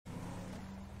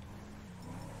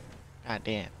God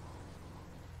damn.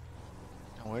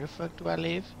 Now where the fuck do I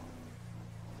live?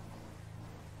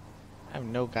 I have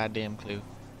no goddamn clue.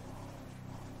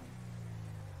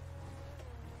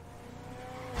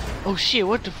 Oh shit,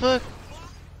 what the fuck?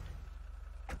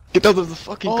 Get out of the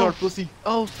fucking car, pussy.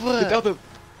 Oh fuck.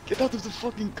 Get out of the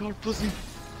fucking car, pussy.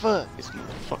 Fuck. This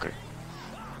motherfucker.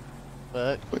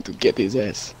 Fuck. Going to get his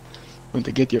ass. Going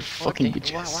to get your fucking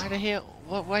bitch ass. Why the hell?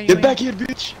 Why you Get back here,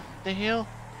 bitch. The hell?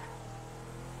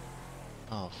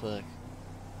 Oh fuck.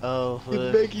 Oh fuck.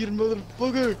 Get back here,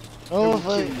 motherfucker. Oh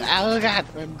fuck. Oh god.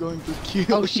 I'm going to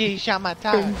kill Oh shit, he shot my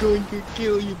tire. I'm going to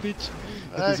kill you, bitch.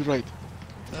 That is right.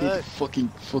 Fucking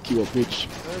fuck you up, bitch.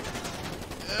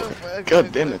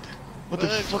 God damn it. What the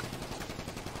fuck?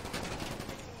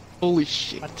 Holy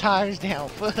shit. My tire's down.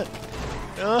 Fuck.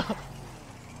 Oh.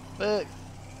 Fuck.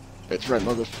 That's right,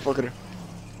 motherfucker.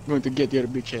 I'm going to get your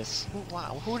bitch ass.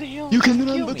 Wow, who the hell? You can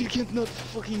run, kill but me? you can't not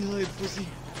fucking hide, pussy.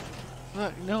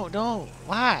 Fuck, no, don't.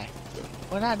 Why?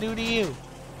 What'd I do to you?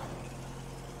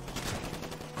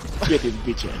 Get his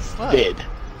bitch ass. Fuck. Dead.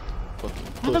 Fucking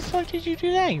How the pussy. fuck did you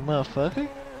do that, you motherfucker?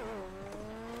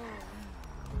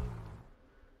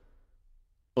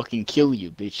 Fucking kill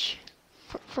you, bitch.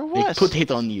 For They what? put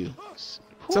hit on you.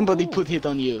 Who- Somebody who? put hit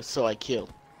on you, so I kill.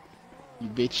 You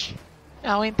bitch.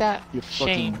 Now ain't that You're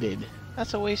fucking shame? dead.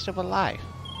 That's a waste of a life.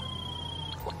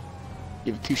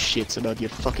 Give two shits about your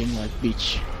fucking life,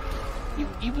 bitch.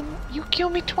 You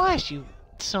killed me twice, you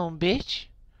son bitch.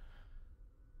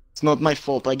 It's not my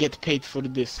fault. I get paid for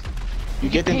this. You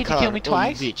get get in paid to car, kill me oh, you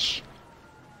twice? bitch.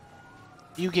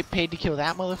 You get paid to kill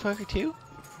that motherfucker too?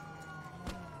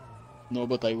 No,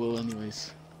 but I will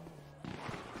anyways.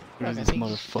 Where's Fuck, this I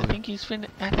motherfucker?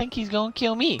 think he's gonna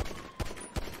kill me.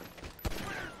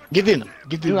 Get in.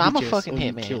 Get Dude, the I'm a bitch ass. fucking Oh,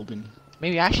 you hitman. killed him.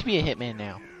 Maybe I should be a hitman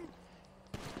now.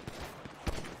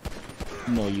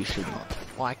 No, you should not.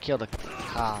 Well, I killed a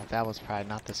cop. That was probably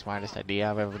not the smartest idea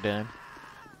I've ever done.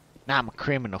 Now I'm a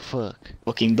criminal. Fuck.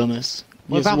 Fucking dumbass.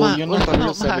 What Yes, about well, my- you're what not a real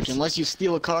about my- savage unless you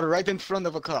steal a car right in front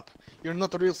of a cop. You're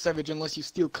not a real savage unless you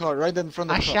steal a car right in front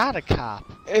of I a cop. shot a cop.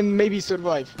 And maybe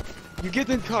survive. You get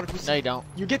in car, pussy. No, you don't.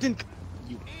 You get in.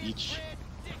 You bitch.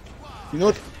 You know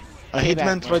what? A Payback,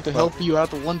 hitman tried to help motherfucker. you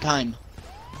out one time.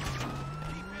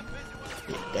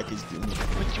 Yeah, that is the.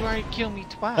 But you already killed me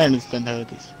twice. I understand how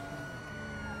it is.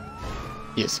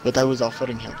 Yes, but I was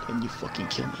offering help and you fucking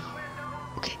kill me.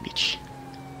 Okay, bitch.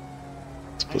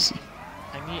 It's pussy.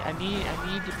 I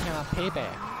need to pay my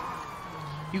payback.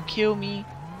 You kill me,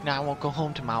 now I won't go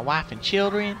home to my wife and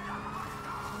children.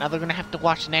 Now they're gonna have to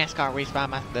watch the NASCAR race by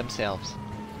themselves.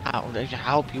 I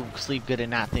hope you sleep good at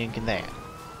night thinking that.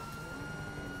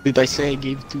 Did I say I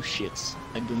gave two shits?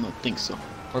 I do not think so.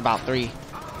 We're about 3.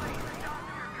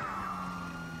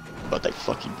 But I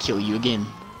fucking kill you again.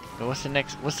 So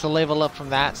what's the level up from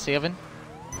that? 7?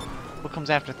 What comes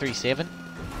after 3? 7?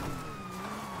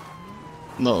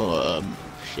 No,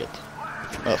 shit.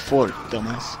 4,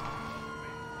 dumbass.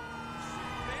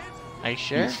 Are you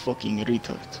sure? You fucking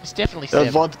retard. It's definitely The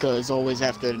 7. vodka is always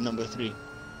after number 3.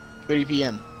 3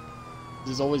 p.m.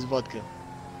 There's always vodka.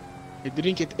 I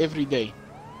drink it every day.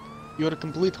 You're a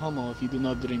complete homo if you do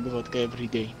not drink vodka every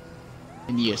day.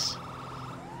 And yes,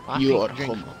 I you think are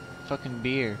drink homo. fucking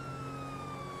beer.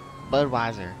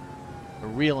 Budweiser. A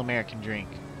real American drink.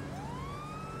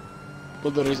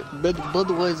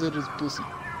 Budweiser is pussy.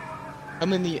 How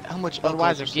much alcohol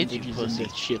Budweiser gets percentage you is in pussy.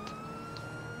 that shit?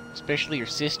 Especially your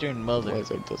sister and mother.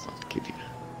 Budweiser does not give you.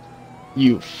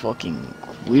 You fucking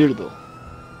weirdo.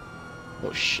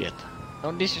 Oh shit.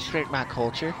 Don't disrespect my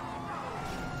culture.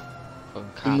 Fucking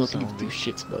I'm cops not give on two me.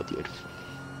 shits about your.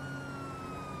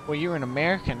 Well, you're in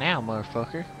America now,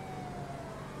 motherfucker.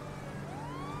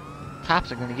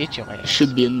 Cops are gonna get your I ass.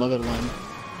 should be in motherland.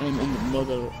 I'm in the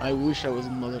mother. I wish I was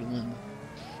in motherland.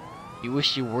 You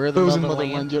wish you were If the I was in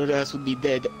motherland. motherland, your ass would be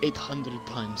dead 800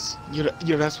 times.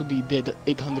 Your ass would be dead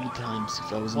 800 times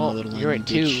if I was in Well, motherland. you're at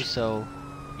 2, bitch. so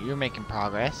you're making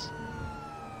progress.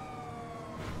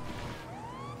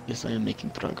 Yes, I am making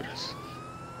progress.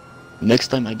 Next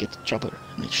time I get a chopper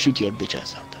and I shoot your bitch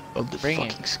ass out of the Bring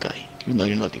it. fucking sky. You know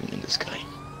you're not even in the sky.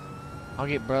 I'll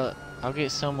get Bud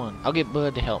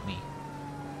to help me.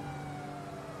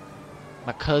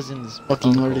 My cousin's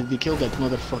Fucking uncle. already killed that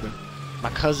motherfucker. My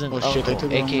cousin's Oh, shit, I uncle, took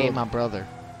the wrong aka road. my brother.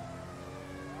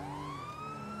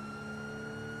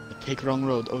 I take wrong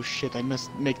road. Oh shit, I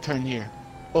must make turn here.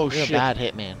 Oh You're shit. a bad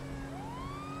hitman.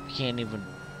 You can't even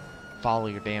follow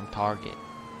your damn target.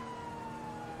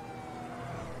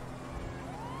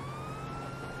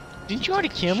 Didn't you already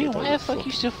kill me? Shit, Why I the fuck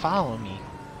you still following me?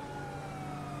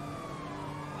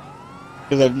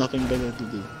 Because I have nothing better to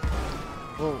do.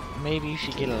 Well, maybe you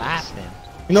should get a life then.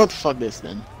 You know what? Fuck this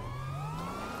then.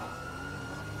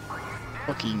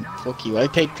 Fuck you. I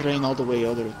take train all the way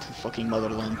over to fucking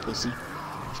motherland, pussy.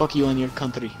 Fuck you and your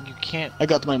country. You can't. I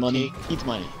got my money. Eat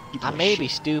my I may be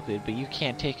shit. stupid, but you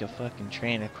can't take a fucking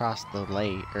train across the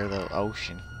lake or the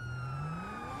ocean.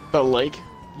 The lake?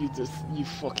 You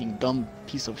fucking dumb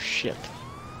piece of shit.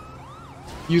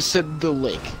 You said the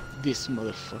lake, this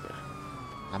motherfucker.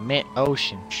 I meant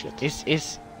ocean. Shit.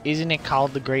 Isn't it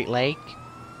called the Great Lake?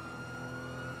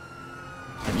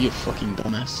 You fucking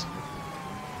dumbass.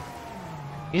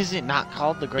 Is it not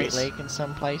called the Great Yes. Lake in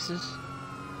some places?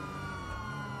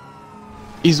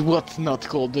 Is what not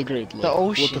called the Great Lake? The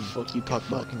ocean. What the fuck you talk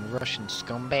about? Fucking Russian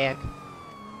scumbag.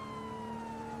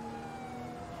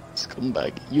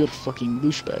 Scumbag. You're a fucking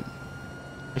douchebag.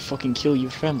 I fucking kill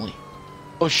your family.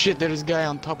 Oh shit, there's a guy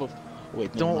on top of...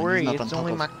 Wait, Don't never mind, worry, he's not on it's top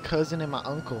only of... my cousin and my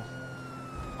uncle.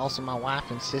 Also my wife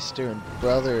and sister and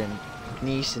brother and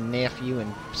niece and nephew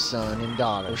and son and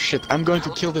daughter. Oh shit, I'm going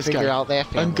to kill this Figure guy. out that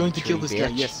family I'm going to tree, kill this guy,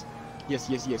 bitch.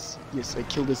 yes. Yes, I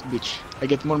kill this bitch. I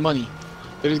get more money.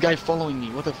 There's a guy following me,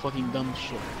 what a fucking dumb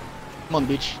shit. Come on,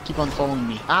 bitch, keep on following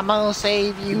me. I'm gonna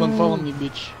save you. Keep on following me,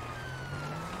 bitch.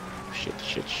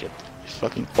 Shit.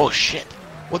 Fucking... Oh shit!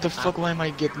 What the fuck, why am I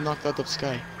getting knocked out of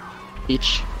sky?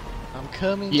 Bitch. I'm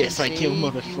coming Yes, to I kill save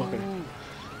motherfucker. you.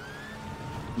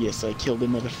 Yes, I killed the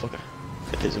motherfucker.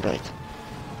 That is right.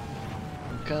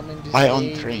 I'm coming to I on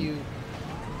save train. you.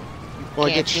 Oh,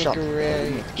 I Can't get take shot.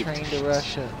 a train to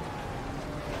Russia.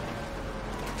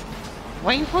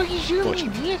 Why you fucking shooting me,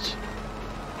 bitch?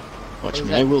 Watch Is me,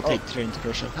 that- I will oh. take train to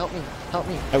Russia. Help me.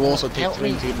 I will also take help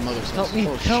train me. to your mother's house. Help me,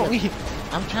 Oh, help shit. me.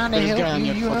 I'm trying to There's a guy help on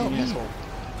you, your you help fucking me. asshole.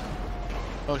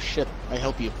 Oh shit, I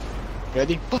help you.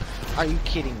 Ready? Are you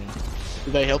kidding me?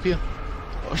 Did I help you?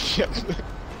 Oh shit.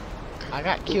 I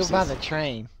got killed by Oopsies. the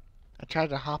train. I tried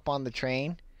to hop on the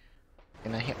train,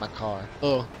 and I hit my car.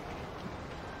 Oh.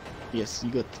 Yes,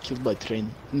 you got killed by train.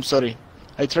 I'm sorry.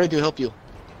 I tried to help you.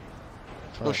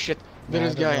 Oh Fuck. shit. Now There I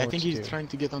is a don't know guy, I what think to he's do. trying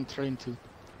to get on train too.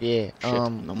 Yeah, Shit,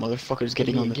 no motherfucker's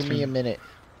getting on the give train. me a minute.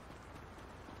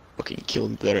 Fucking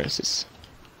killed their asses.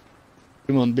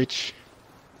 Come on, bitch.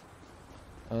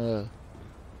 Uh,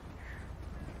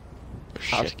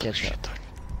 Oh, I'll shit, catch shit. up.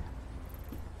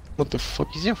 What the fuck?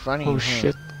 He's in front of you. Oh huh?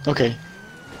 shit. Okay.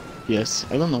 Yes,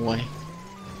 I don't know why. My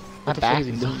What the fuck back is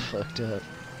he is all doing? fucked up.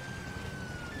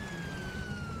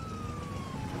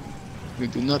 You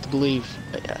do not believe,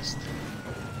 I asked.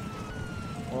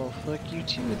 Well, fuck you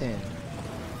too then.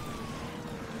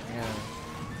 Yeah.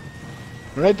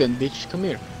 Right then, bitch, come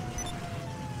here.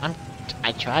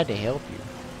 I tried to help you.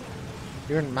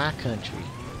 You're in my country.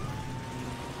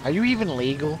 Are you even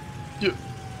legal? Yeah.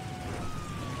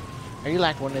 Are you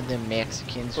like one of them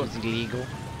Mexicans who's illegal?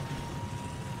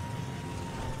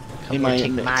 Come Am here, I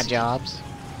take my Mexican? jobs.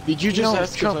 Did you just No,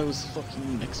 ask Trump. if I was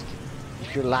fucking Mexican?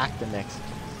 If you're like the Mexicans.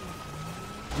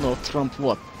 No, Trump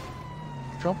what?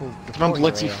 Trump will Trump deport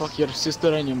lets you your ass. fuck your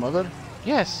sister and your mother?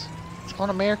 Yes. It's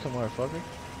called America, motherfucker.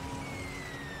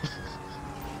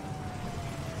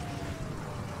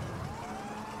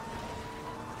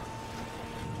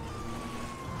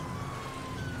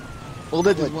 Well,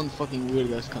 that is What? one fucking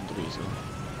weird ass country, so.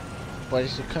 But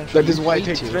it's a country That is you're why I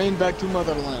free take to. train back to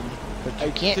motherland. But you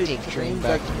I can't take take train train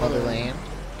back back to to motherland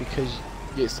because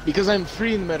Yes, because I'm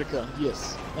free in America.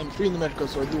 Yes, I'm free in America,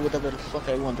 so I do whatever the fuck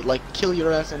I want. Like kill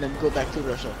your ass and then go back to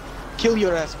Russia. Kill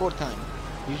your ass 4 times.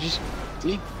 you just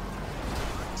See?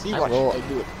 See, I watch. will. I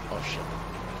do it. Oh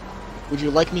shit. Would you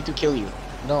like me to kill you,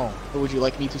 no. or would you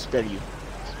like me to spare you?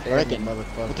 Spare Alright me, then.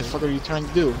 motherfucker. What the fuck are you trying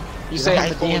to do? You Get say on I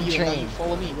the follow damn you, and now you train.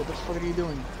 follow me. What the fuck are you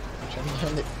doing?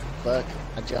 Fuck,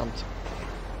 I jumped.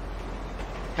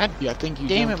 God, yeah, I think you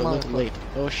Damn jumped it, a little motherfucker. late.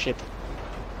 Oh shit.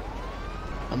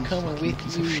 I'm coming fucking with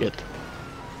piece you. of shit.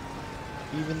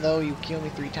 Even though you killed me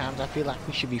 3 times, I feel like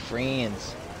we should be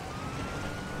friends.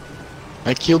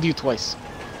 I killed you twice.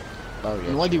 Oh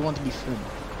And why do you want to be friends?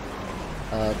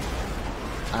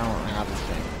 I don't have a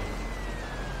thing.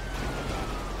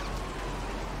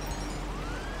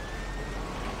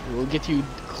 It will get you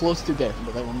close to death,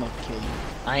 but I will not kill you.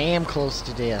 I am close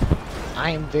to death.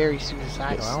 I am very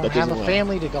suicidal. Yes, I don't that have is a why.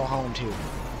 family to go home to.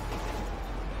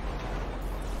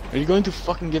 Are you going to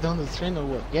fucking get on the train or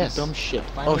what? Yes. You dumb shit.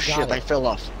 Finally Oh got shit, it. I fell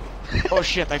off. Oh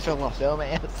shit, I fell off.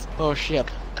 Dumbass. Oh shit.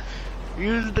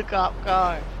 Use the cop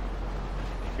car.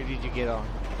 Where did you get on?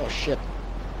 Oh shit.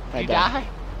 I You died. die?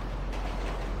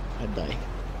 I died.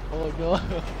 Oh no.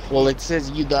 Well, it says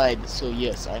you died, so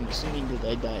yes, I'm assuming that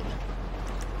I died.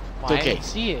 Well, I okay. didn't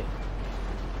see it.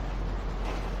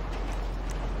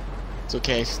 It's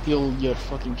okay, I steal your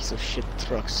fucking piece of shit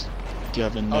trucks that you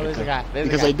have in Oh, there's America. a guy. There's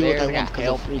because a guy. I do what There's I a want guy. because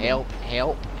Help, of freedom. help,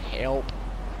 help, help.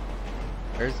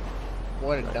 There's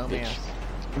what a Right, dumbass. bitch.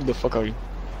 Who the fuck are you?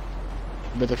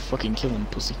 Better fucking kill him,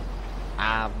 pussy.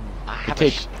 I have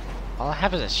Take. all I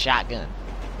have is a shotgun.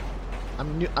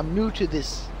 I'm new to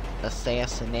this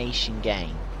assassination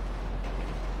game.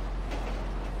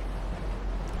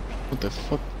 What the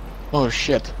fuck? Oh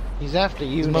shit. He's after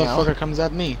you This now. motherfucker comes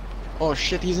at me. Oh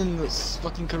shit, he's in this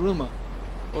fucking Karuma.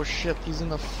 Oh shit, he's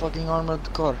in a fucking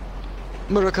armored car.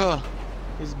 America!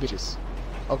 These bitches.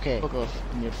 Okay. Fuck off,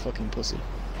 in your fucking pussy.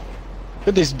 Look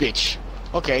at this bitch.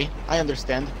 Okay, I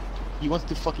understand. You want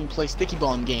to fucking play sticky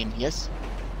bomb game, yes?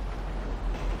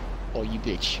 Oh, you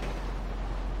bitch.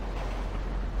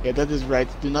 Yeah, that is right.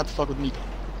 Do not fuck with me.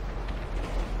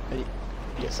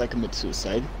 Yes, I commit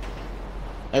suicide.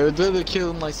 I would rather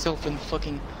kill myself and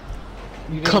fucking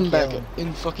You didn't come kill back him.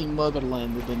 in fucking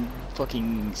motherland than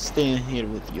fucking staying here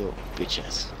with your bitch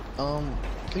ass.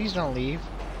 Please don't leave.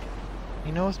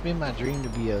 You know it's been my dream to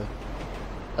be a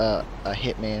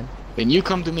hitman. Then you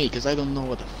come to me, cause I don't know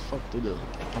what the fuck to do.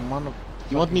 I'm on a.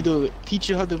 You want me to teach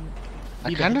you how to? I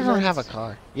be the kind of don't have a hitman?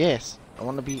 car. Yes, I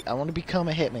want to become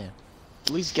a hitman.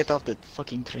 Please get off that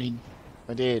fucking train.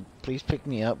 I did. Please pick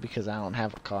me up because I don't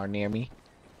have a car near me.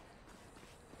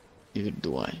 Neither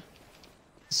do I.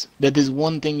 That is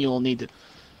one thing you'll need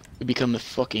to become a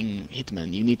fucking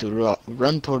hitman. You need to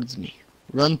run towards me.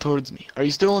 Run towards me. Are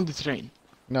you still on the train?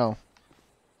 No,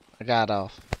 I got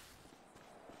off.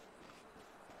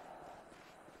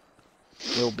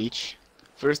 Well, bitch.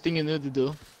 First thing you need to do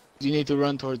is you need to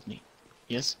run towards me.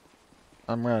 Yes?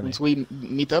 I'm running. Once we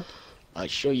meet up, I'll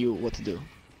show you what to do.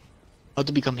 How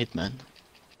to become hitman.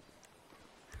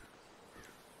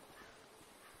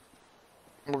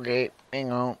 Okay,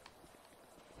 hang on.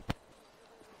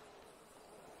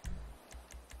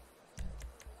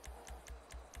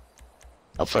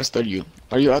 How fast are you?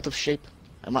 Are you out of shape?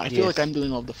 I feel like Yes. I'm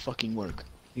doing all the fucking work.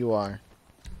 You are.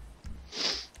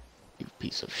 You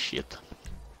piece of shit.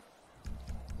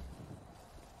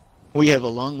 We have a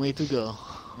long way to go.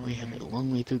 We have a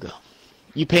long way to go.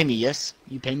 You pay me, yes?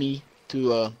 You pay me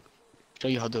to show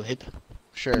you how to hit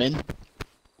Sure. men?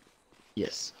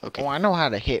 Yes, okay. Oh, I know how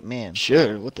to hit men,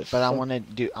 Sure, what the but I fuck? want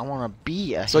to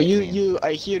be a So hitman.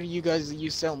 I hear you guys, you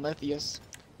sell meth, yes?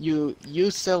 You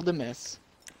sell the meth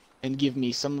and give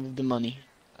me some of the money,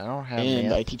 I don't have and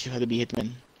meth. I teach you how to be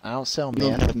hitman. I don't sell You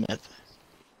don't meth. have meth.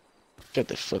 Shut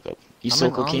the fuck up. You I'm sell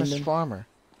an cocaine honest then? farmer.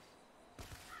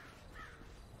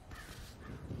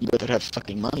 You better have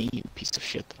fucking money, you piece of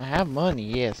shit. I have money,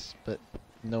 yes, but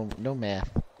no meth.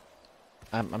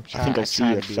 I'm I trying. think I see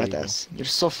try your to be fat legal. ass. You're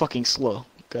so fucking slow.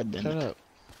 God damn Shut it. up.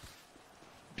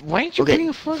 Why didn't you Okay, bring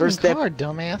a fucking first step- car,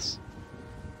 dumbass?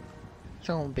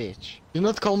 Son of a bitch. Do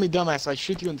not call me dumbass, I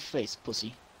shoot you in the face,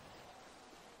 pussy.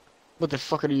 What the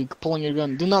fuck are you pulling your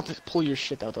gun? Do not pull your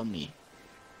shit out on me.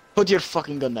 Put your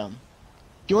fucking gun down.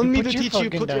 You want You me put to your teach you?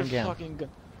 fucking Put your gun down. fucking gun.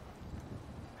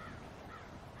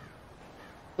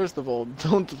 First of all,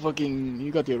 don't fucking...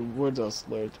 You got your words all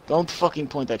slurred. Don't fucking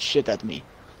point that shit at me.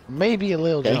 Maybe a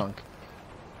little Okay. drunk.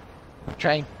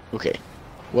 Train. Okay.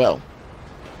 Well.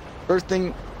 First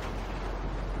thing...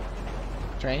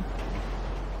 Train.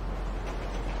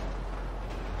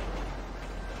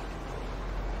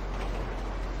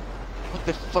 What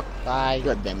the fuck? Bye.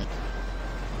 God damn it.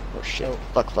 Oh shit.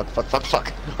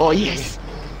 Fuck. Oh yes!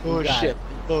 You Oh got shit. it.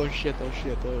 Oh shit.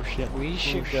 We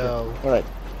should shit. go Alright.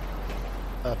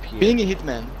 up here. Being a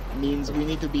hitman means we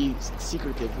need to be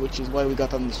secretive, which is why we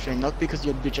got on this train, not because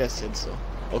your bitch ass said so.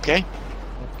 Okay?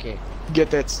 Okay.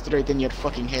 Get that straight in your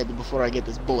fucking head before I get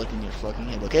this bullet in your fucking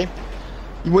head, okay?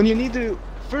 When you need to...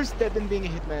 First step in being a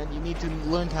hitman, you need to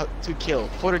learn how to kill.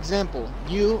 For example,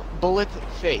 you bullet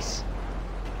face.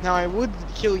 Now I would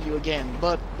kill you again,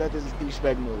 but that is a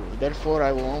douchebag move. Therefore,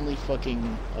 I will only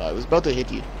fucking... I was about to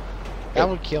hit you. That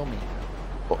would kill me.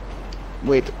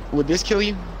 Wait, would this kill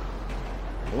you?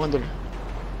 I wonder.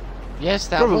 Yes,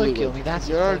 that Probably would kill would, me. That's because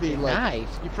a you're already, fucking like-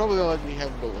 knife. You probably already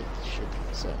have bullet shit,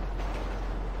 so...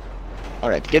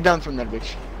 Alright, get down from there,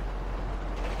 bitch.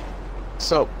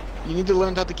 So, you need to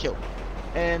learn how to kill.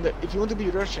 And if you want to be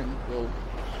Russian, well...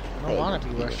 I don't want to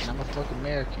be Russian. I'm a fucking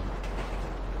American.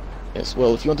 Yes,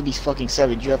 well, if you want to be fucking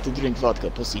savage, you have to drink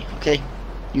vodka, pussy, okay?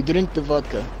 You drink the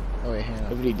vodka Oh wait, hang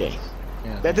on. every day.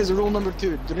 Yeah, That is rule number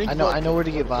 2. Drink I know- vodka. I know where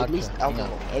to get At vodka. least Hang on.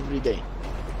 alcohol, every day.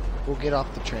 We'll get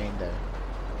off the train there.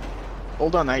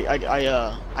 Hold on, I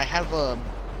have,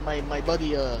 my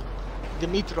buddy,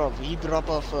 Dimitrov, he drop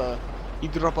off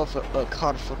a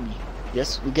car for me.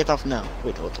 Yes, we get off now.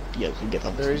 Wait, hold on. Yes, we get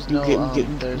off. There is We no,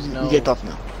 get- there's we no- get off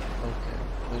now. Okay.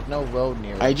 There's no road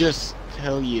near I it. just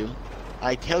tell you.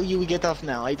 I tell you we get off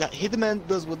now. Hitman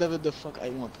does whatever the fuck I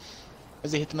want.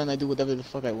 As a hitman, I do whatever the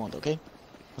fuck I want, okay?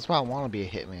 That's why I want to be a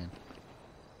hitman.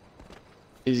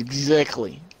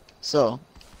 Exactly. So,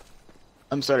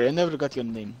 I'm sorry, I never got your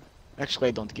name. Actually,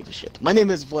 I don't give a shit. My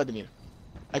name is Vladimir.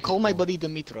 I call my buddy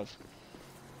Dimitrov.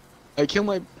 I kill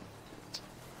my...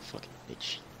 Fucking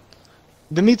bitch.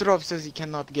 Dimitrov says he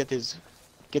cannot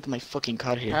get my fucking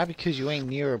car here. Probably because you ain't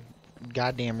near a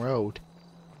goddamn road.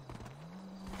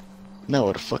 Now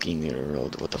we're fucking near a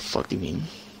road. What the fuck do you mean?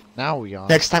 Now we are.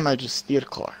 Next time I just steer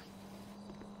car.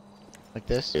 Like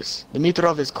this? Yes.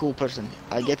 Dimitrov is cool person.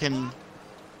 I get him...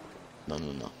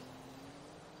 No.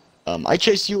 I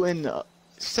chase you in a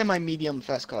semi-medium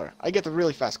fast car. I get a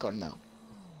really fast car now.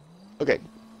 Okay.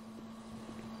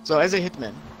 So as a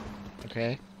hitman,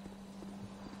 Okay.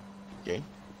 okay.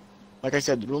 Like I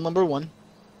said, rule number 1.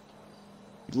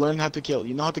 You learn how to kill.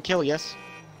 You know how to kill, yes?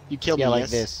 You killed me, Yeah, like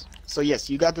yes? this. So yes,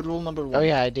 you got the rule number 1. Oh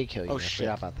yeah, I did kill you. Oh, I shit.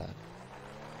 forgot about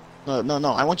that.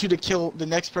 No. I want you to kill the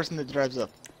next person that drives up.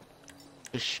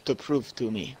 To prove to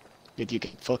me that you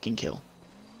can fucking kill.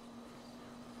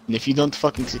 And if you don't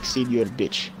fucking succeed, you're a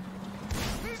bitch.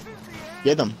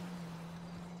 Get them.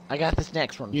 I got this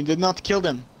next one. You did not kill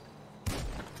them.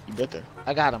 You better.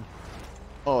 I got him.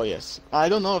 Oh yes. I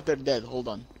don't know if they're dead. Hold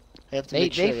on. I have to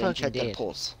make sure and check their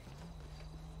pulse.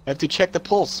 I have to check the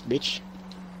pulse, bitch.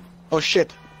 Oh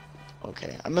shit.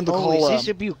 Okay, I'm in the call. Is this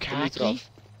a Bukkake? Dimitrov.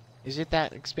 Is it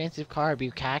that expensive car, a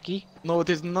Bukkake? No, it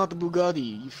is not a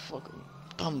Bugatti. You fucking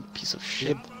dumb piece of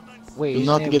shit. Wait, Do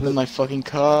not get in my fucking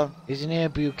car. Isn't it a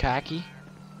Bukkake?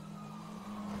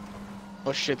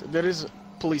 Oh shit, there is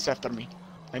police after me.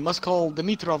 I must call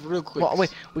Dimitrov real quick. Well,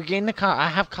 wait, we get in the car. I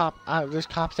have there's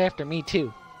cops after me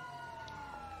too.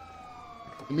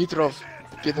 Dimitrov,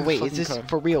 get in the Wait, fucking is this car.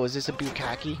 for real? Is this a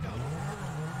Bukkake?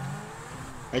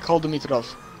 I called Dimitrov.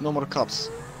 No more cops.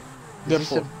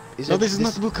 Therefore. No, this is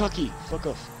not Bukkake. Fuck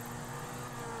off.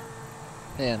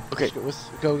 Man. Okay. Let's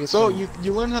go get So some.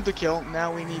 you learn how to kill.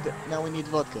 Now we need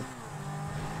vodka.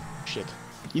 Shit.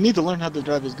 You need to learn how to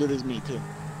drive as good as me too.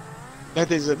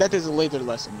 That is a later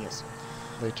lesson, yes.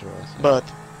 Later on. But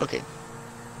okay.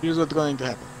 Here's what's going to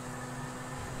happen.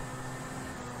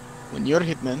 When you're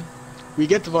hitman, we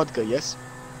get vodka, yes?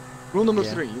 Rule number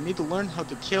 3, you need to learn how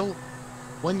to kill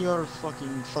when you're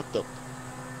fucking fucked up.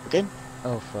 Okay?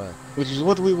 Oh fuck. Which is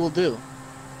what we will do.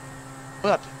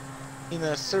 But in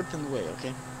a certain way,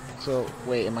 okay? So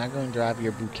wait, am I going to drive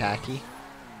your Bukkake?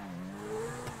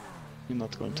 You're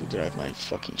not going to drive my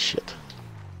fucking shit.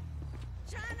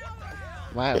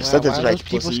 Why? Yes, Why, that is why are right, those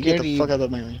people pussy. scared Get of the you? fuck out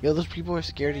of my way. Yo, those people are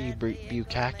scared of you,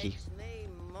 Bukkake.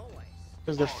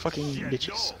 Because they're fucking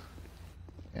bitches.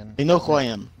 And They know who I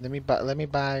am. Let me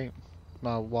buy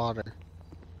my water,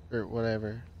 or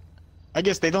whatever. I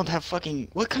guess they don't have fucking...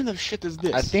 What kind of shit is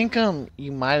this? I think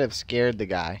you might have scared the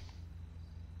guy.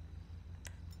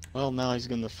 Well, now he's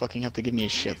gonna fucking have to give me a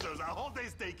shit.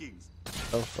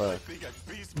 Oh fuck.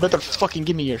 Better fucking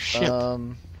give me your shit.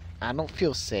 I don't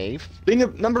feel safe. Thing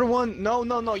of number 1,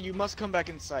 no, you must come back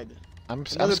inside. I'm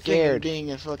Another thing in scared.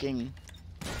 being a fucking...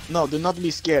 No, do not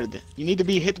be scared. You need to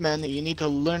be hitman, you need to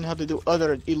learn how to do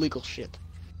other illegal shit.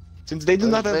 Since they do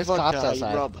not have There's cops vodka, I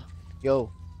outside. rob.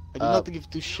 Yo, I do not give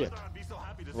two shit.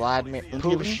 Vladimir I don't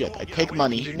give a Putin. shit. I take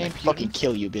money Is your and I name fucking Putin?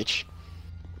 kill you, bitch.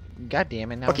 God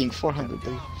damn it! Now Fucking 400.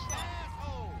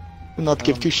 Do not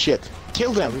give two shit.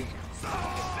 Kill them!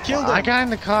 Kill them! I got in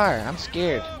the car. I'm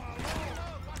scared.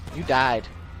 You died.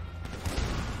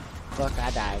 Fuck,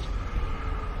 I died.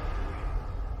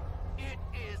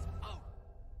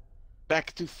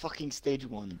 Back to fucking stage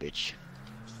 1, bitch.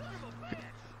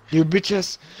 You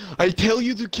bitches! I tell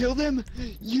you to kill them!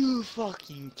 You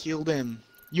fucking kill them!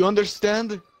 You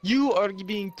understand? You are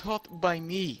being taught by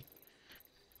me.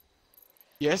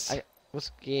 Yes?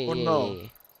 What's yeah, Or no?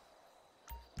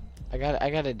 I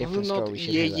got a different Not, story. We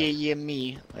should yeah, hear that. yeah,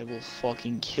 me. I will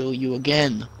fucking kill you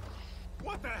again.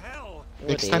 What the hell?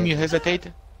 Next What time is? you hesitate,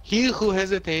 he who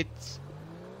hesitates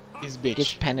is bitch.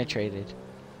 Gets penetrated.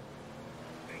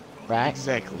 Right?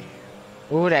 Exactly.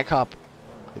 Ooh, that cop.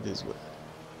 It is what.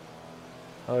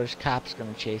 Oh, this cop's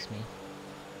gonna chase me.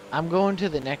 I'm going to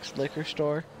the next liquor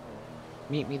store.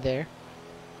 Meet me there.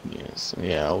 Yes,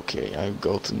 yeah, okay. I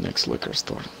go to the next liquor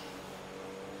store.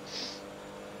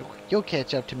 You'll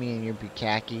catch up to me in your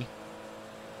Bukkake.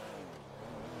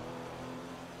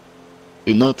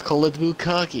 Do not call it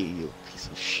Bukkake, you piece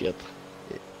of shit.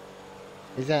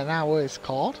 Is that not what it's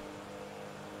called?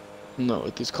 No,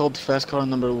 it is called fast car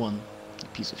number 1. You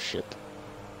piece of shit.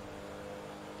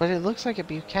 But it looks like a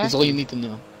Bukkake. That's all you need to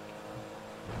know.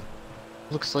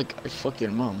 Looks like I fucked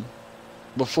your mom.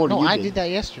 Before No, you I did that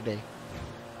yesterday.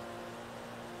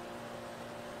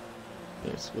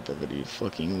 Yes, whatever, you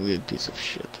fucking weird piece of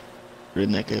shit.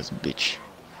 Redneck ass bitch.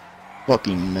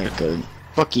 Fucking America.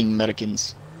 Fucking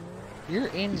Americans. You're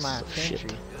in Piece my of shit.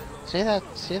 country. Say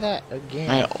that again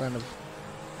I in know. front of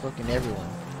fucking everyone.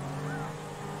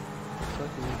 What the fuck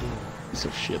are you doing? Piece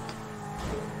of shit.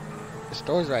 The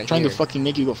store's right Trying here. to fucking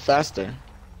make you go faster.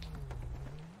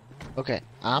 Okay,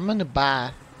 I'm gonna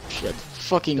buy. Shit.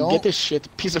 Fucking Don't- get this shit,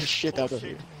 piece of shit out of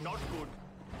here. Bullshit. Not good.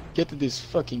 Get this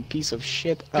fucking piece of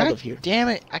shit out God of here. damn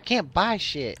it! I can't buy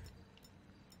shit.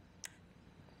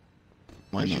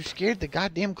 Why Cause you not? scared the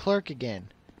goddamn clerk again.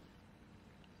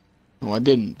 No, I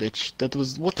didn't, bitch. That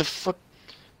was what the fuck.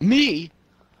 Me?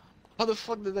 How the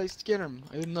fuck did I scare him?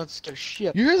 I did not scare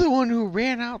shit. You're the one who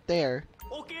ran out there.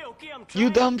 Okay, I'm trying. You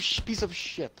dumb piece of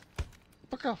shit.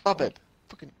 Fuck off. Stop it.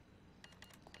 Fucking.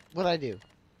 What'd I do?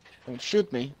 Don't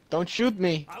shoot me. Don't shoot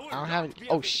me. I will I don't not have it. be a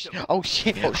Oh victim. shit! Oh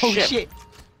shit! Oh, Oh shit. shit!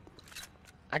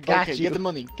 I got Okay, you. get the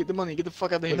money. Get the money. Get the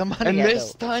fuck out of Where here. the money And at,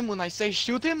 this though? time when I say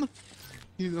shoot him,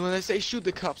 when I say shoot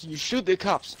the cops, you shoot the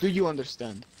cops. Do you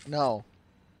understand? No.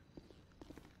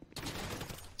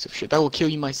 So shit, I will kill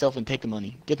you myself and take the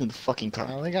money. Get in the fucking I car.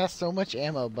 only got so much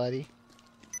ammo, buddy.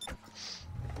 I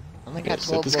only got Yes,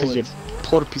 12 that's because you're bullets. a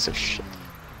poor piece of shit.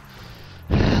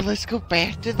 Let's go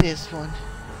back to this one.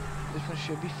 This one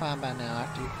should be fine by now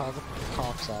after you call the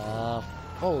cops off.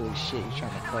 Holy shit, you're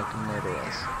trying to fucking murder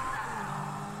us.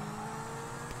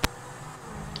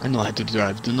 I know how to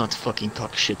drive. Do not fucking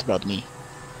talk shit about me.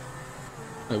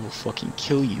 I will fucking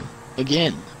kill you.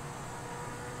 Again.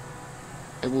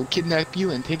 I will kidnap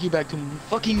you and take you back to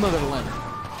fucking motherland.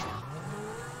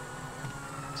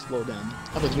 Slow down.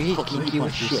 How about Can we you get fucking kinky eat my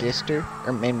with your shit? sister?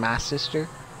 Or maybe my sister?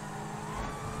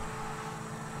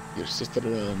 Your sister,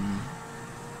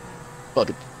 fuck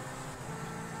it.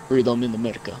 Freedom in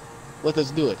America. Let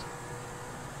us do it.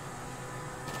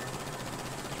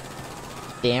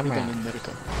 Damn Freedom right. in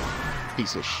America.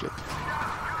 Piece of shit.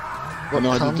 What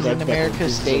know how to comes drive in backwards. America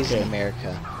This is stays in okay.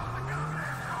 America.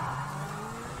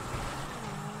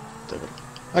 Whatever.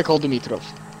 I call Dimitrov.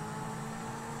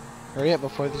 Hurry up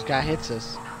before this guy hits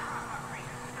us.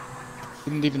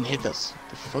 Didn't even hit us.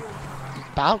 The fuck? He's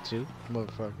about to,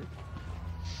 motherfucker.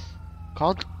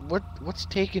 Called what's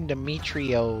taking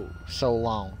Demetrio so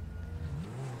long?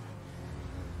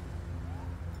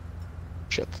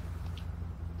 Shit.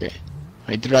 Okay.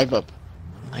 I drive up.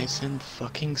 Nice and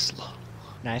fucking slow.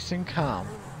 Nice and calm.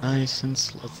 Nice and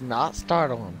slow. Let's not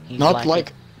startle him. He's Not like,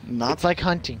 it. not It's like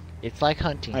hunting. It's like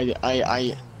hunting. I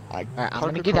Alright, I'm park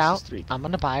gonna get across out. the street. I'm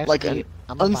gonna buy a Like skate. an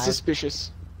I'm gonna buy a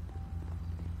unsuspicious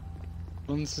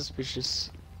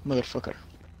motherfucker.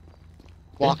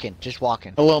 walking, just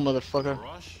walking. Hello, motherfucker.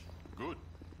 Rush? Good.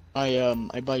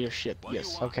 I buy your shit. What do you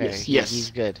Yes. want? Okay, Yes, yes. he's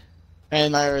good.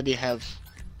 And I already have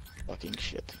fucking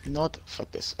shit. You know what?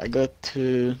 Fuck this. I got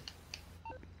to.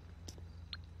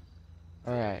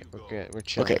 Alright, we're good. We're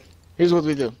chilling. Okay. Here's what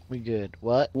we do. We good.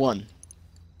 What? 1.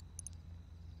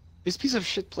 This piece of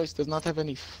shit place does not have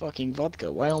any fucking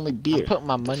vodka. Why only beer? I'm putting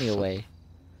my What the money fuck? away.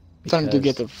 Time to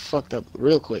get because- the fucked up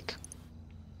real quick.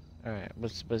 Alright,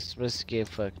 let's get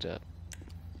fucked up.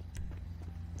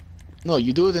 No,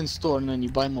 you do it in store and then you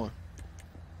buy more.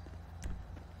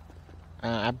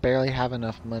 I barely have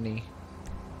enough money.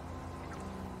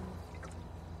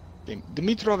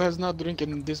 Dimitrov has not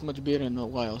drinking this much beer in a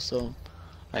while, so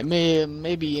I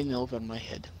may be in over my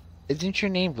head. Isn't your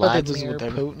name But that does Vladimir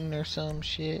whatever. Putin or some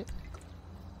shit?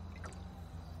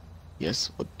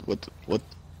 Yes. What?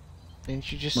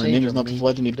 Didn't you just My say name is not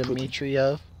Vladimir Putin.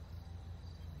 Dimitriev?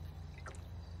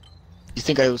 You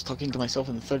think I was talking to myself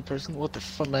in the third person? What the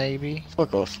fuck? Maybe.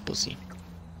 Fuck off, pussy.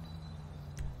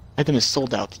 Item is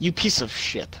sold out. You piece of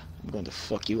shit. I'm going to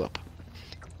fuck you up.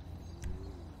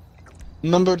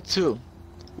 Number 2.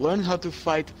 Learn how to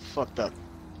fight fucked up.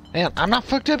 Man, I'm not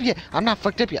fucked up yet. I'm not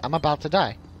fucked up yet. I'm about to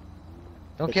die.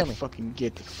 Don't If kill I me. fucking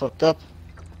get fucked up,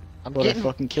 I'm or I getting.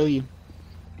 fucking kill you.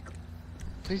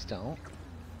 Please don't.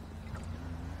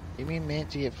 Give me a minute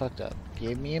to get fucked up.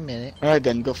 Give me a minute. Alright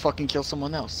then, go fucking kill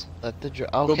someone else. Let the Go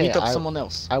okay. beat up someone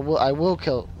else. I will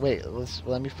kill. Wait.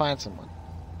 Let me find someone.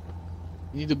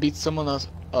 You need to beat someone else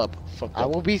up. Fucked I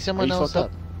up. will beat someone you else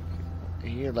fucked up.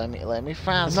 Here, let me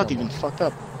find I'm someone. not even fucked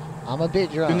up. I'm a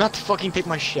bit drunk. Do not fucking take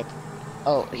my shit.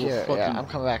 Oh, will here. fucking- Yeah, I'm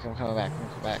coming back. I'm coming back.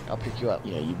 I'll pick you up.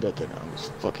 Yeah, you better. I will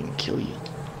fucking kill you.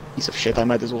 Piece of shit, I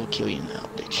might as well kill you now,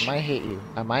 I bitch.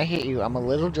 might hit you. I'm a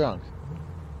little drunk.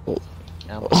 Oh.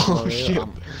 I'm, Oh, I'm, a shit. little,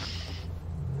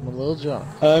 I'm a little drunk.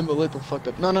 I'm a little fucked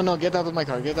up. No, get out of my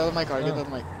car. Get out of my car. Get No. out of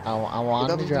my. I Get want out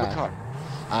to of the drive. car.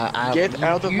 Get Get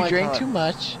out of you my drink car. too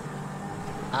much.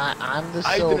 I'm the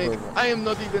I sober drink. one. I am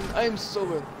not even. I am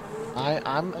sober.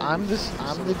 I'm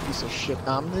the piece of shit.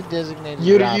 I'm the designated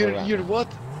You're driver right you're now.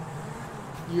 what?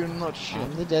 You're not shit.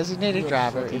 I'm the designated You're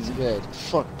driver. It's fucking good.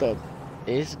 Fucked up.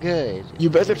 It's good. You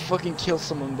better fucking kill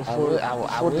someone before I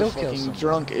the will kill fucking someone.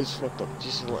 drunk is fucked up.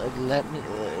 Just let me.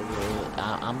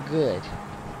 I'm good.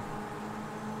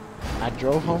 I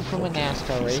drove home from a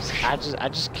NASCAR race. I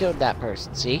just killed that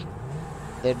person. See?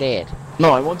 They're dead.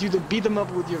 No, I want you to beat them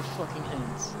up with your fucking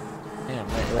hands. Yeah,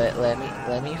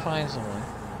 let me find someone.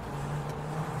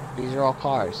 These are all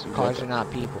cars. Cars are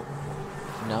not people.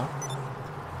 No?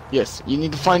 Yes, you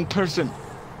need to find person.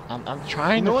 I'm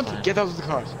trying You know to what? find. Get out of the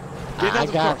car. Get out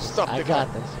of the car. Stop the car. I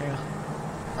got this. Here.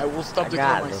 I will stop the I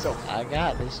car got this. myself. I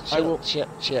got this. I will-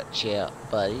 Chill,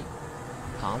 buddy.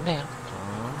 Calm down.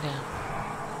 Calm down.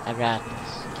 I got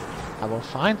this. I will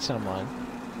find someone,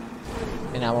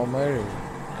 and I will murder you.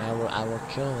 I will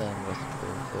kill them with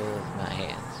my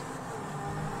hands.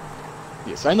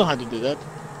 Yes, I know how to do that.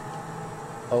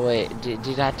 Oh wait,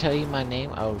 did I tell you my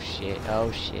name? Oh shit.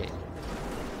 Oh shit.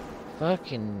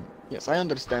 Fucking Yes, I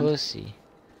understand. pussy.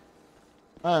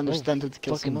 I understand to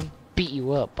kill Fucking someone. beat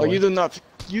you up, Oh, boy. you do not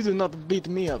beat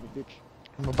me up, bitch.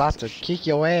 I'm about to kick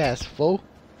your ass, fool.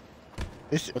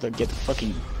 This. But I get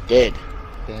fucking dead.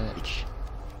 Damn it. Bitch.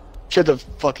 Should have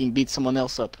fucking beat someone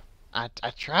else up. I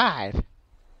tried,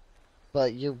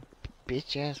 but your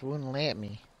bitch ass wouldn't let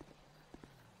me.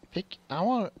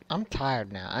 I'm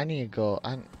tired now. I need to go.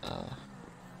 I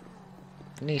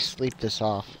need to sleep this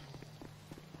off.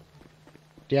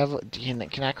 Do you have?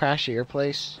 Can I crash at your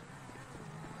place?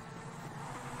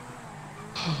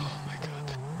 Oh my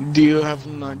god. Do you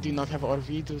not have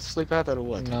RV to sleep at or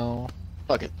what? No.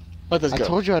 Fuck it. Let us I go.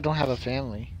 told you I don't have a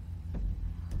family.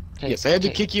 Yes, I had to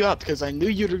kick you out because I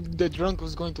knew the drunk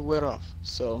was going to wear off.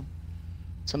 So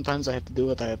sometimes I have to do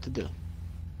what I have to do.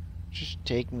 Just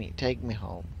take me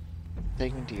home.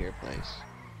 Take me to your place.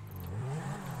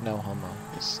 No homo.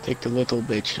 Yes, take the little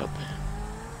bitch up.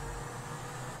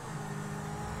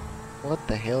 What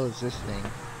the hell is this thing?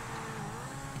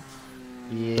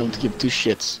 Yeah. Don't give two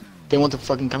shits. They want to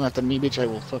fucking come after me, bitch. I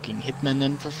will fucking hitman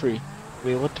them for free.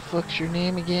 Wait, what the fuck's your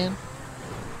name again?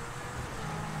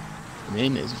 My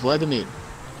name is Vladimir.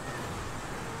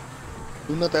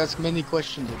 Do not ask many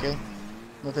questions, okay?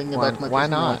 Nothing about my why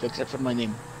personal not? life except for my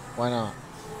name. Why not?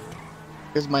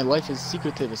 Because my life is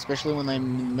secretive, especially when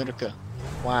I'm in America.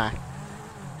 Why?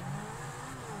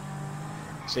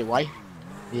 Say why?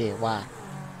 Yeah, why?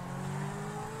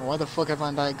 Why the fuck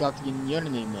haven't I got your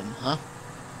name then, huh?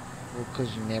 Well,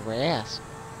 'cause you never asked.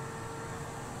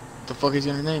 What the fuck is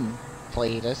your name?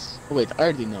 Cletus. Oh wait, I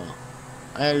already know.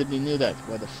 I already knew that.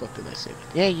 Why the fuck did I say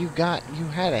that? Yeah, you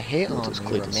had a hit No, it on was me,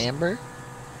 Cletus. remember?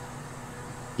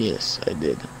 Yes, I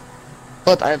did.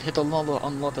 But I have hit on a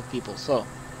lot of people, so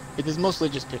it is mostly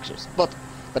just pictures. But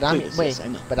But Cletus, yes, I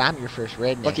know. but I'm your first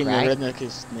redneck, fucking right? redneck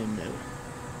is named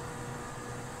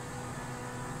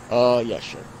ever. Yeah,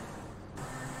 sure.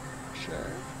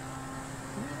 Sure.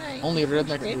 Right. Only redneck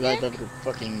that Redneck? I've ever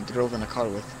fucking drove in a car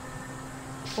with.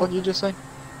 What you just say?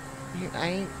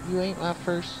 You ain't my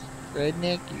first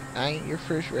redneck. I ain't your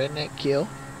first redneck kill.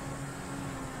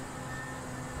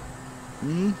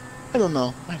 I don't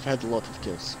know. I've had a lot of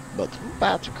kills, but I'm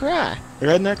about to cry.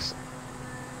 rednecks.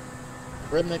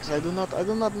 Rednecks, I do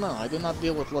not know. I do not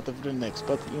deal with a lot of rednecks,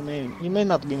 but you may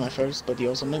not be my first, but you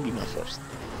also may be my first.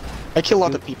 I kill a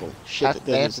lot of people. Shit,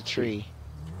 That's is a tree.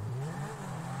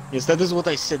 Yes, that is what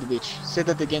I said, bitch. Say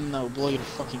that again and I'll blow your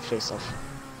fucking face off.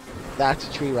 That's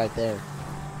a tree right there.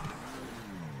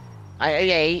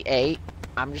 Hey,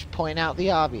 I'm just pointing out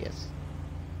the obvious.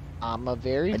 I'm a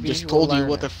very I just visual told you what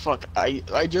learner. the fuck.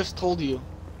 I just told you.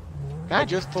 I God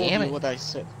just told damn you it. what I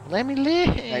said. Let me live.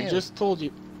 I just told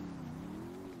you.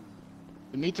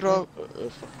 Dimitro,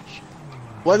 fucking shit.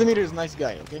 Vladimir is a nice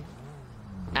guy, okay?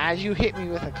 As you hit me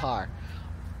with a car.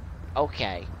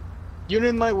 Okay. You're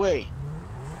in my way.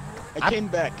 I I'm- came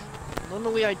back.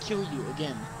 Normally I kill you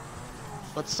again.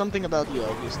 But something about you,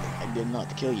 obviously. I did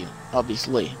not kill you,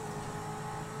 obviously.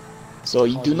 So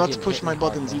you Oh, do you not didn't push hit my me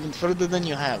hard buttons enough. even further than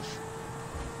you have.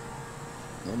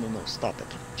 No, stop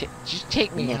it. Just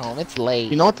take me You know what? home. It's late.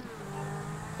 You know what?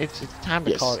 It's time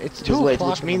to Yes, call it. It's it 2 is late, o'clock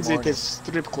which in the means it morning. is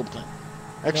strip club time.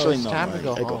 Actually, it's no, time to I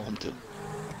go go home. home too.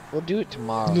 We'll do it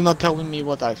tomorrow. Do not tell me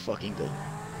what I fucking do.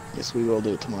 Yes, we will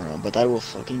do it tomorrow, but I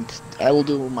will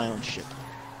do my own shit.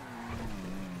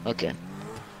 Okay.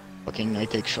 Fucking, I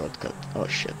take shortcut. Oh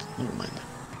shit, never mind.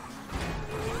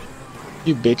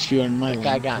 You bitch, you are in my That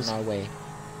guy lane. got in our way.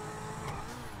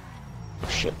 Oh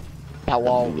shit. That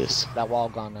wall. do this. That wall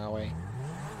gone our way.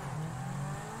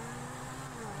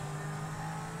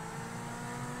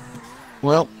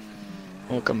 Well,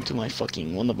 welcome to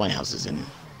one of my houses in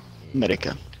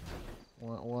America.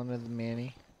 One of the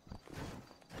many.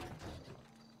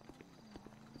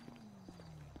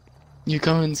 You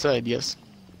come inside, yes.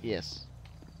 Yes.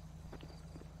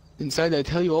 Inside I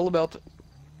tell you all about,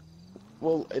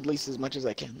 well, at least as much as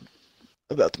I can,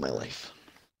 about my life.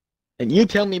 And you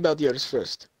tell me about yours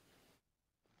first.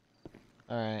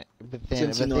 Alright, but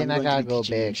Since you know then I'm I going to gotta be go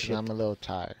teaching you bed because shit. I'm a little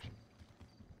tired.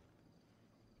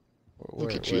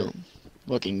 Look at you.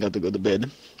 Fucking got to go to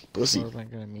bed. Pussy. Where am I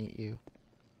gonna meet you?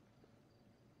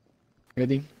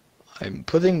 Ready? I'm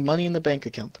putting money in the bank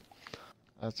account.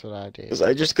 That's what I did. Because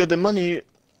I just got the money.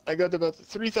 I got about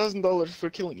 $3,000 for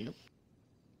killing you.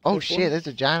 Oh Therefore- shit, there's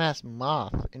a giant ass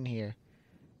moth in here.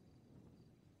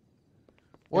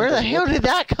 Where Yeah, the there's hell what? did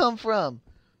that come from?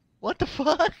 What the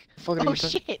fuck? Fuck are Oh you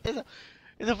talking- shit,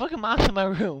 there's a fucking moth in my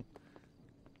room.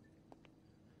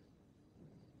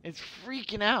 It's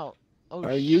freaking out. Oh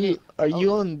Are shit. you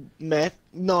Oh. on meth?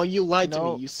 No, you lied to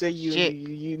No. me. You say Shit.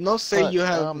 you no say Fuck, you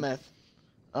have meth.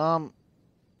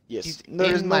 He's Yes.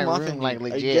 There's in no my moth room in like here.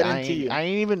 legit. I guarantee you. I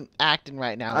ain't even acting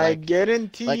right now. I Like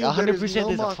guarantee you. 100% there's no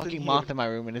there's a moth in fucking here. moth in my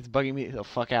room and it's bugging me the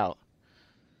fuck out.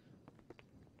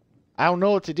 I don't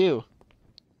know what to do.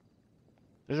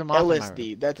 There's a moth in my room.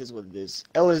 LSD. That is what it is.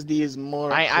 LSD is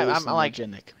more I'm like-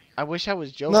 hallucinogenic. I wish I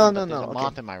was joking, No, but no, there's no, a okay.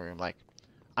 moth in my room. Like,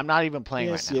 I'm not even playing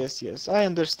Yes, right now. yes. I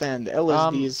understand.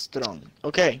 LSD is strong.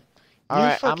 Okay. You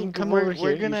Alright, fucking come we're over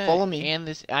here. gonna You follow me. end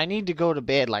this. I need to go to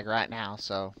bed like right now.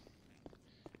 So,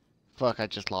 fuck, I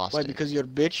just lost Why? it. Because you're a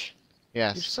bitch. You're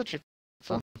Yes. such a.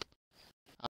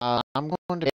 I'm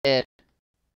going to bed.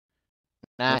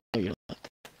 Night. No, you're not.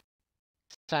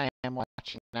 I am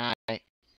watching night.